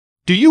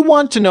Do you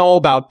want to know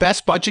about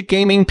best budget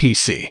gaming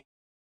PC?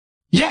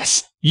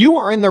 Yes, you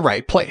are in the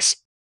right place.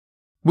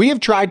 We have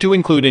tried to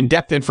include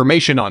in-depth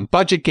information on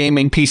budget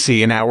gaming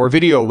PC in our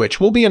video, which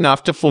will be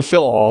enough to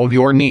fulfill all of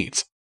your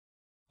needs.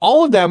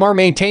 All of them are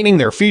maintaining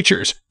their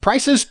features,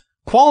 prices,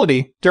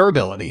 quality,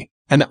 durability,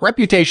 and the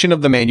reputation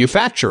of the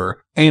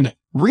manufacturer, and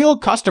real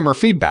customer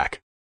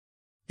feedback.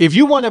 If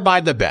you want to buy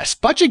the best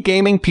budget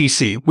gaming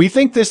PC, we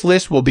think this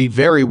list will be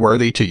very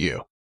worthy to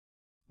you.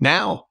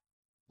 Now,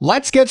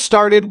 let's get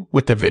started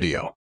with the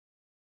video.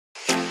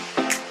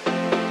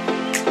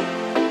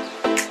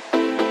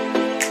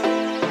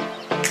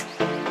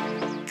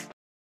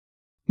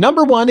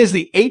 Number 1 is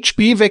the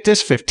HP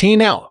Victus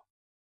 15L.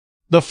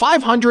 The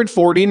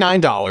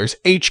 $549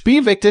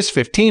 HP Victus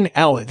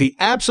 15L is the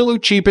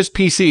absolute cheapest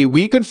PC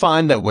we could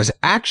find that was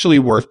actually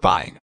worth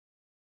buying.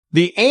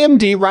 The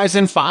AMD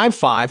Ryzen 5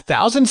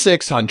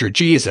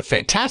 5600G is a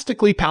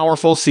fantastically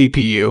powerful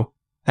CPU,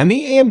 and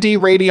the AMD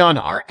Radeon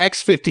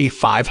RX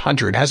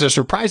 5500 has a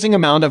surprising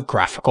amount of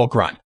graphical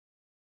grunt.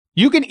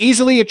 You can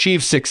easily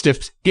achieve 6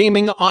 FPS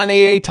gaming on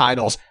AA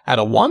titles at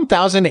a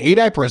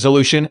 1080p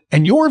resolution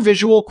and your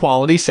visual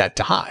quality set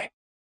to high.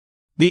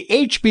 The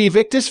HP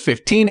Victus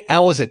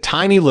 15L is a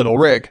tiny little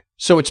rig,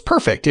 so it's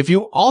perfect if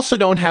you also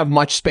don't have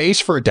much space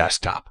for a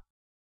desktop.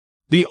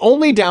 The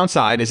only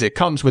downside is it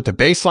comes with a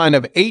baseline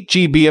of 8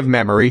 GB of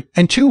memory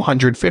and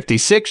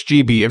 256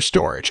 GB of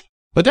storage,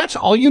 but that's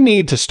all you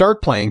need to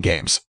start playing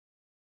games.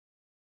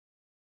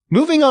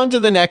 Moving on to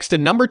the next at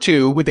number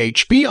 2 with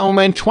HP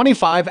OMEN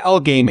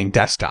 25L Gaming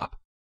Desktop.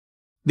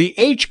 The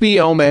HP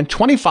OMEN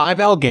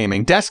 25L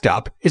Gaming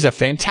Desktop is a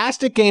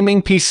fantastic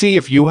gaming PC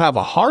if you have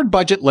a hard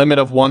budget limit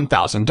of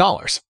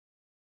 $1,000.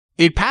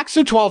 It packs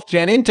a 12th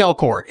Gen Intel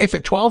Core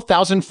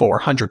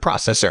i5-12400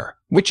 processor,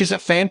 which is a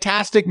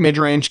fantastic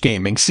mid-range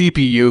gaming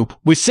CPU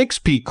with 6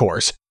 P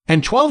cores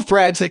and 12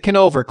 threads that can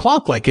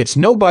overclock like it's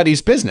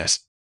nobody's business.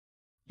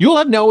 You'll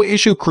have no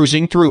issue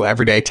cruising through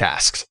everyday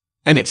tasks,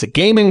 and it's a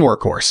gaming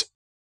workhorse.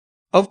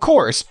 Of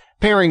course,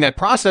 pairing that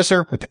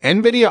processor with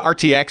NVIDIA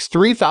RTX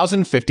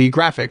 3050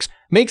 graphics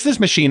makes this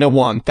machine a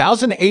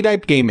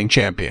 1080p gaming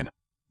champion.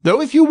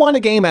 Though if you want to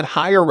game at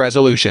higher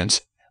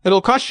resolutions, it'll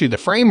cost you the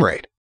frame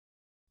rate.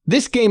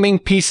 This gaming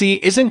PC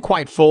isn't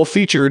quite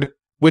full-featured,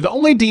 with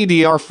only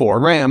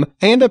DDR4 RAM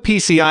and a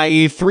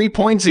PCIe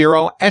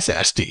 3.0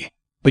 SSD.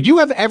 But you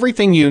have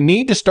everything you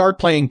need to start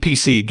playing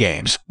PC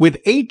games with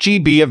 8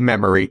 GB of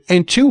memory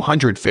and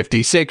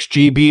 256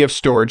 GB of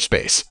storage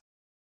space.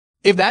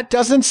 If that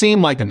doesn't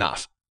seem like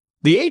enough,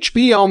 the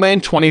HP OMEN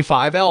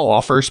 25L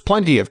offers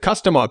plenty of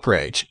custom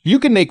upgrades you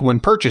can make when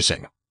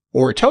purchasing,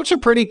 or it totes a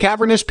pretty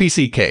cavernous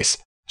PC case,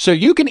 so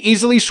you can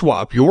easily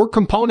swap your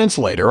components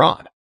later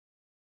on.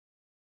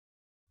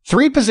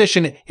 3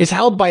 position is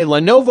held by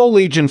Lenovo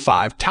Legion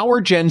 5 Tower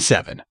Gen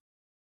 7.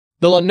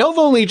 The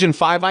Lenovo Legion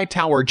 5i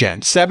Tower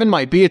Gen 7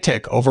 might be a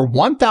tick over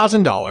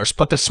 $1,000,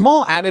 but the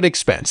small added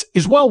expense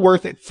is well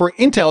worth it for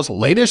Intel's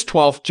latest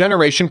 12th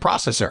generation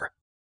processor.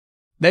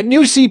 That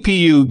new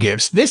CPU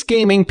gives this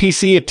gaming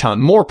PC a ton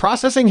more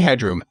processing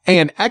headroom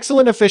and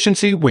excellent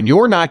efficiency when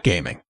you're not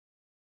gaming.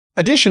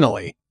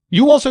 Additionally,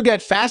 you also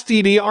get fast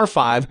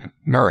DDR5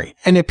 memory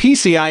and a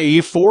PCIe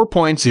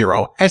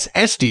 4.0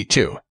 SSD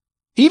too,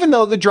 even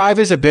though the drive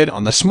is a bit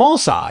on the small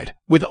side,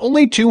 with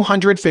only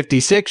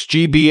 256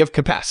 GB of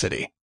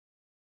capacity.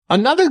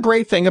 Another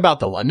great thing about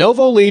the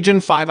Lenovo Legion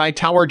 5i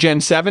Tower Gen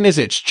 7 is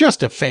it's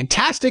just a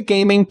fantastic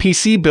gaming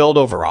PC build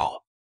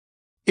overall.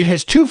 It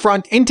has 2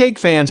 front intake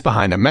fans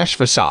behind a mesh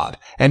facade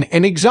and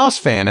an exhaust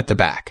fan at the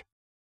back.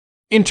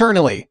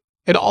 Internally,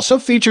 it also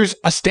features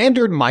a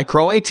standard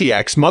micro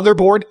ATX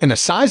motherboard and a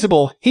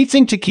sizable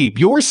heatsink to keep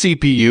your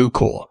CPU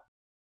cool.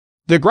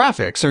 The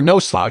graphics are no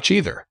slouch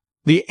either.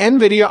 The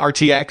NVIDIA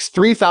RTX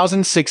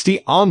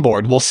 3060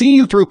 onboard will see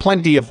you through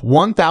plenty of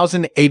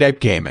 1080p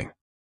gaming.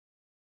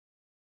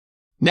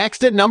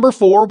 Next at number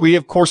 4 we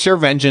have Corsair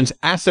Vengeance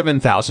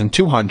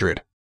A7200.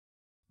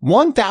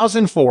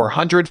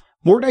 1400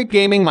 4K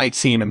gaming might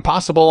seem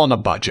impossible on a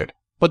budget,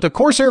 but the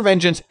Corsair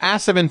Vengeance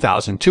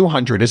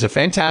A7200 is a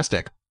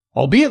fantastic,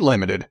 albeit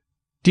limited,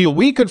 deal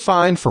we could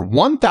find for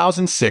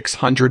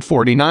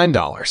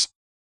 $1,649.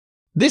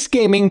 This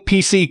gaming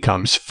PC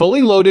comes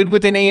fully loaded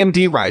with an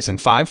AMD Ryzen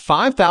 5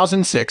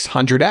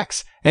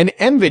 5600X and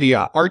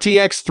NVIDIA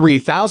RTX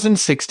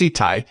 3060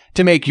 Ti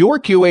to make your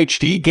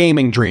QHD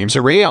gaming dreams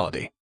a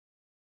reality.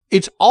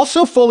 It's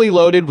also fully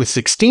loaded with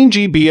 16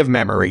 GB of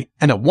memory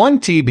and a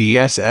 1 TB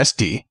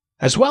SSD,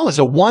 as well as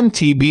a 1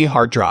 TB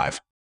hard drive.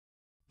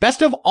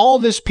 Best of all,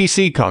 this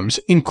PC comes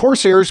in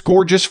Corsair's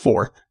gorgeous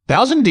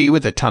 4000D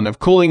with a ton of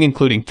cooling,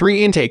 including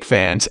 3 intake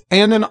fans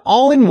and an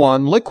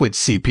all-in-one liquid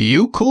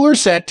CPU cooler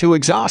set to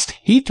exhaust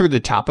heat through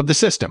the top of the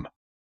system.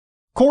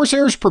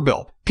 Corsair's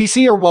pre-built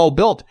PC are well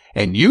built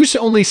and use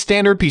only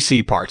standard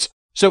PC parts,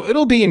 so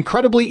it'll be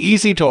incredibly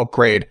easy to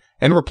upgrade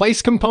and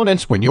replace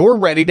components when you're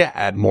ready to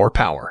add more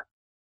power.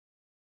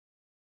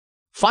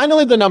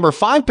 Finally, the number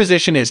 5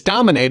 position is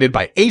dominated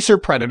by Acer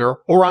Predator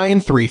Orion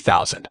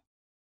 3000.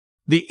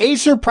 The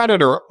Acer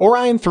Predator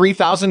Orion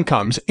 3000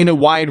 comes in a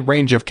wide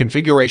range of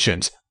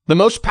configurations, the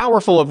most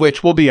powerful of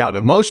which will be out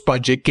of most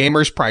budget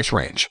gamers' price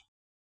range.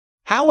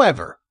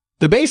 However,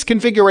 the base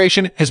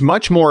configuration is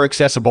much more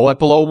accessible at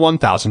below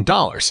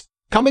 $1,000,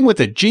 coming with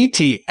a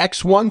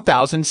GTX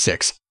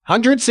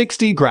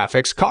 1660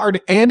 graphics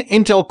card and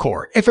Intel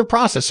Core i5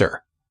 processor,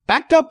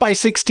 backed up by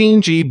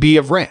 16 GB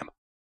of RAM.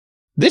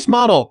 This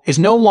model is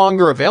no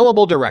longer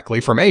available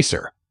directly from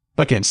Acer,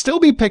 but can still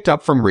be picked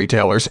up from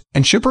retailers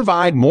and should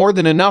provide more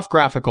than enough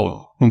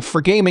graphical oomph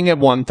for gaming at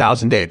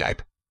 1000 A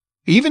type,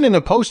 even in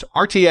a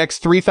post-RTX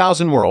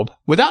 3000 world,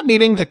 without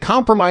needing to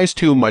compromise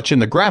too much in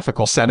the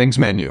graphical settings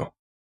menu.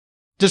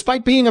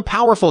 Despite being a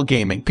powerful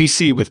gaming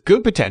PC with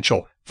good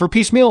potential for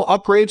piecemeal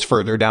upgrades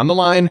further down the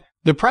line,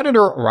 the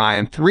Predator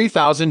Orion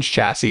 3000's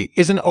chassis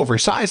isn't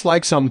oversized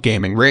like some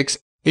gaming rigs.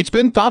 It's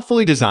been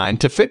thoughtfully designed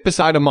to fit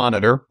beside a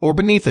monitor or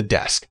beneath a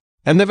desk,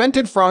 and the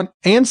vented front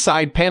and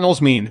side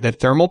panels mean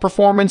that thermal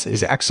performance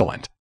is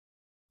excellent.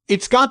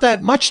 It's got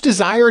that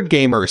much-desired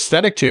gamer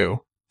aesthetic too,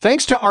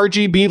 thanks to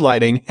RGB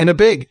lighting and a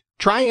big,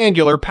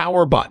 triangular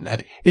power button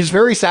that is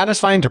very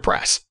satisfying to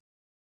press.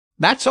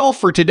 That's all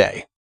for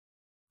today.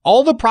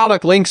 All the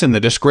product links in the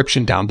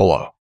description down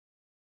below.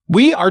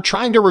 We are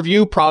trying to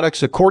review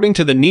products according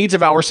to the needs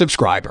of our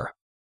subscriber.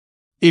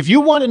 If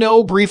you want to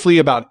know briefly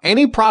about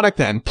any product,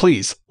 then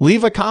please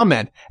leave a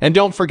comment and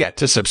don't forget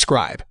to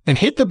subscribe and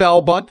hit the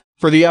bell button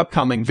for the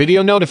upcoming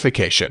video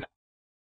notification.